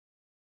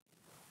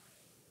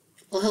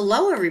Well,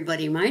 hello,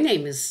 everybody. My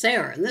name is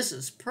Sarah, and this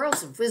is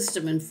Pearls of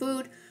Wisdom and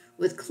Food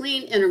with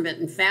Clean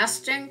Intermittent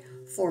Fasting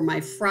for my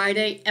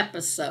Friday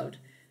episode.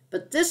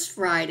 But this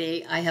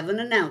Friday, I have an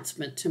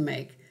announcement to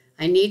make.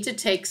 I need to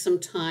take some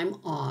time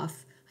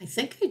off. I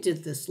think I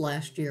did this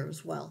last year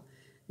as well.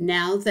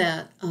 Now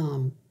that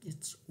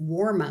it's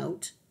warm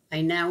out,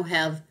 I now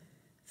have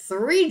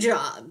 3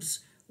 jobs.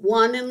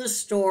 One in the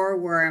store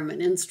where I'm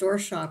an in-store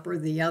shopper.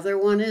 The other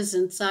one is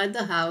inside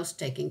the house,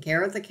 taking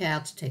care of the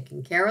cats,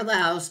 taking care of the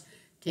house,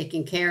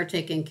 taking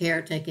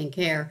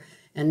care.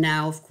 And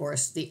now, of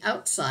course, the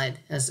outside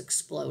has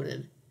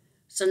exploded.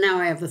 So now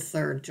I have a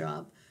 3rd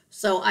job.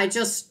 So I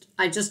just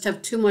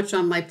have too much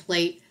on my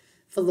plate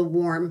for the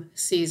warm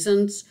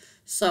seasons.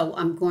 So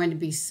I'm going to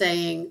be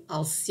saying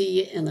I'll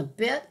see you in a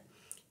bit.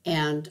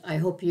 And I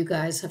hope you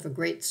guys have a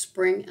great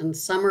spring and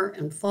summer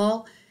and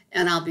fall.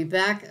 And I'll be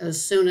back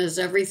as soon as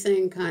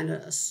everything kind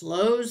of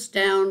slows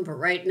down. But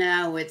right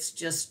now it's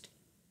just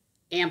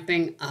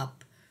amping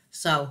up.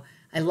 So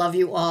I love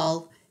you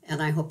all,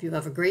 and I hope you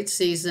have a great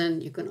season.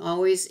 You can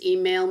always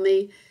email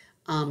me.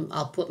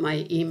 I'll put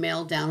my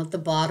email down at the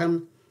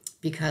bottom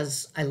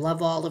because I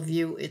love all of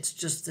you. It's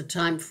just the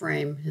time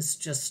frame is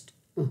just,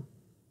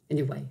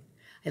 anyway,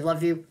 I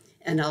love you,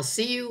 and I'll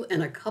see you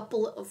in a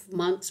couple of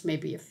months,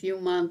 maybe a few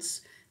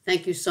months.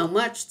 Thank you so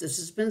much. This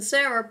has been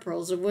Sarah,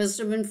 Pearls of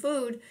Wisdom and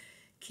Food.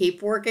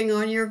 Keep working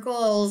on your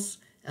goals.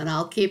 And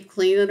I'll keep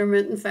clean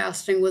intermittent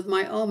fasting with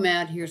my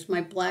OMAD. Here's my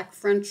black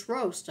French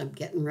roast. I'm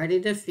getting ready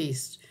to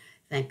feast.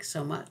 Thanks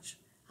so much.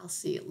 I'll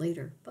see you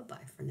later.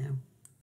 Bye-bye for now.